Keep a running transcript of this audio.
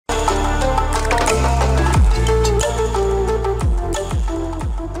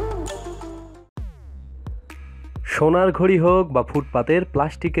সোনার ঘড়ি হোক বা ফুটপাতের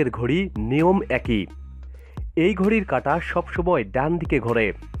প্লাস্টিকের ঘড়ি, নিয়ম একই। এই ঘড়ির কাঁটা সবসময় ডান দিকে ঘোরে।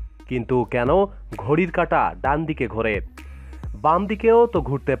 কিন্তু কেন ঘড়ির কাঁটা ডান দিকে ঘোরে? বাম দিকেও তো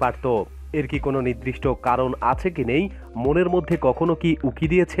ঘুরতে পারত। এর কি কোনো নির্দিষ্ট কারণ আছে কি নেই? মনের মধ্যে কখনো কি উকি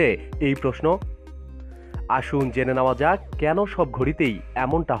দিয়েছে এই প্রশ্ন? আসুন জেনে নেওয়া যাক কেন সব ঘড়িতেই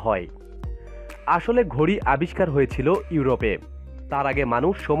এমনটা হয়। আসলে ঘড়ি আবিষ্কার হয়েছিল ইউরোপে। তার আগে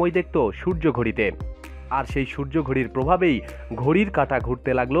মানুষ সময় দেখত সূর্য ঘড়িতে, আর সেই সূর্য ঘড়ির প্রভাবেই ঘড়ির কাঁটা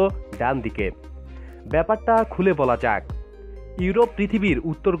ঘুরতে লাগলো ডান দিকে। ব্যাপারটা খুলে বলা যাক। ইউরোপ পৃথিবীর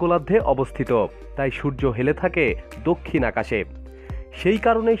উত্তর গোলার্ধে অবস্থিত, তাই সূর্য হেলে থাকে দক্ষিণ আকাশে। সেই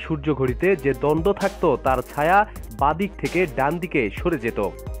কারণেই সূর্য ঘড়িতে যে দ্বন্দ্ব থাকতো তার ছায়া বাদিক থেকে ডান দিকে সরে যেত।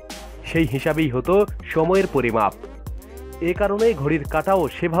 সেই হিসাবেই হতো সময়ের পরিমাপ। এ কারণেই ঘড়ির কাঁটাও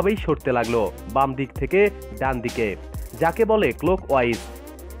সেভাবেই সরতে লাগলো বাম দিক থেকে ডান দিকে, যাকে বলে ক্লক ওয়াইজ।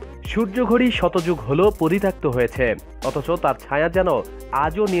 সূর্য ঘড়ি শতযুগ হলো পরিত্যক্ত হয়েছে, অথচ তার ছায়া যেন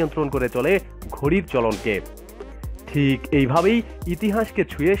আজও নিয়ন্ত্রণ করে চলে ঘড়ির চলনকে। ঠিক এইভাবেই ইতিহাসকে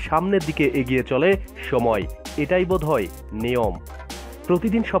ছুঁয়ে সামনের দিকে এগিয়ে চলে সময়। এটাই বোধহয় নিয়ম।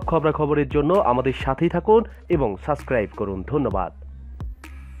 প্রতিদিন সব খবরাখবরের জন্য আমাদের সাথেই থাকুন এবং সাবস্ক্রাইব করুন। ধন্যবাদ।